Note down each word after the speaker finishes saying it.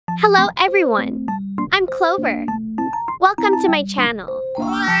Hello everyone, I'm Clover. Welcome to my channel.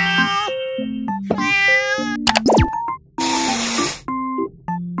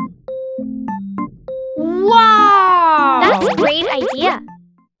 Wow! That's a great idea.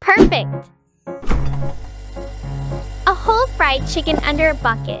 Perfect. A whole fried chicken under a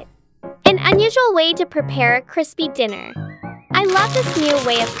bucket. An unusual way to prepare a crispy dinner. I love this new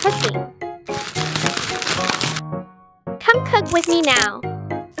way of cooking. Come cook with me now.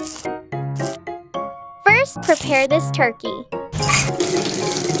 First, prepare this turkey.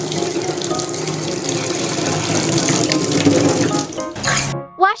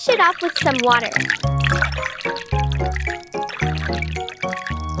 Wash it off with some water.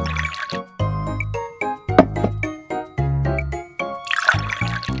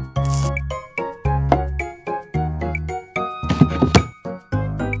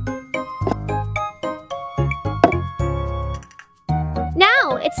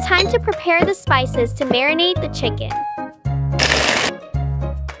 Now, it's time to prepare the spices to marinate the chicken.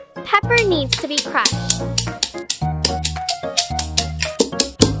 Pepper needs to be crushed.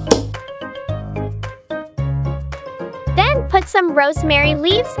 Then put some rosemary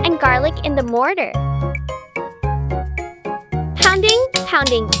leaves and garlic in the mortar. Pounding,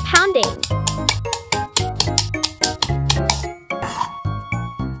 pounding, pounding.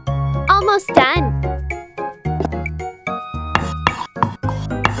 Almost done.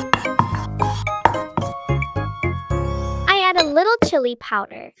 I add a little chili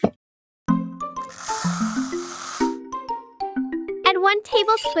powder. Add 1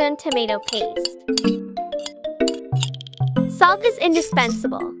 tablespoon tomato paste. Salt is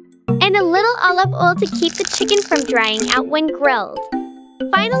indispensable. And a little olive oil to keep the chicken from drying out when grilled.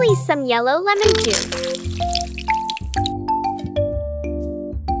 Finally, some yellow lemon juice.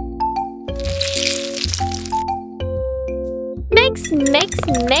 Mix, mix,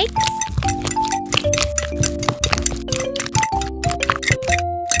 mix.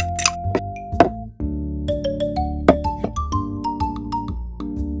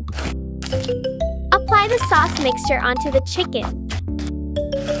 Apply the sauce mixture onto the chicken.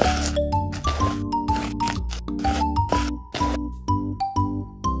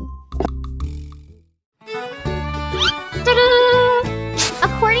 Ta-da!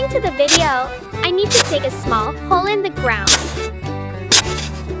 According to the video, I need to dig a small hole in the ground.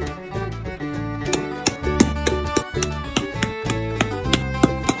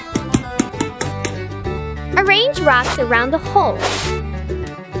 Arrange rocks around the hole.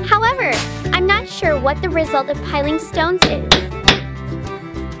 However, I'm not sure what the result of piling stones is.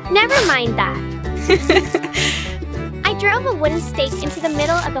 Never mind that. I drove a wooden stake into the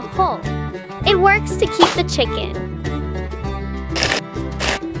middle of the hole. It works to keep the chicken.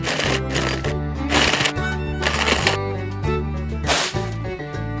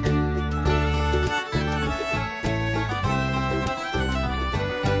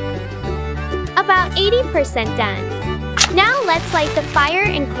 About 80% done. Now let's light the fire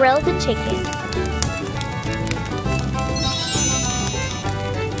and grill the chicken.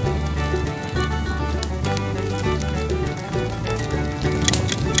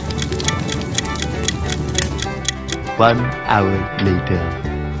 One hour later.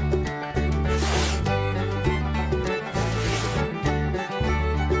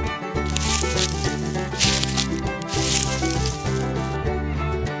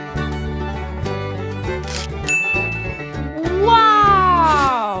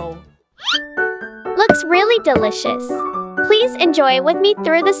 Wow! Looks really delicious. Please enjoy with me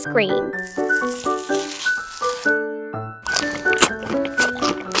through the screen.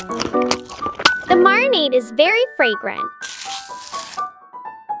 The marinade is very fragrant.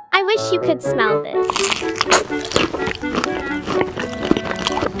 I wish you could smell this.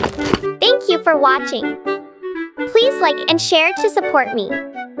 Thank you for watching. Please like and share to support me.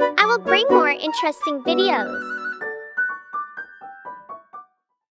 I will bring more interesting videos.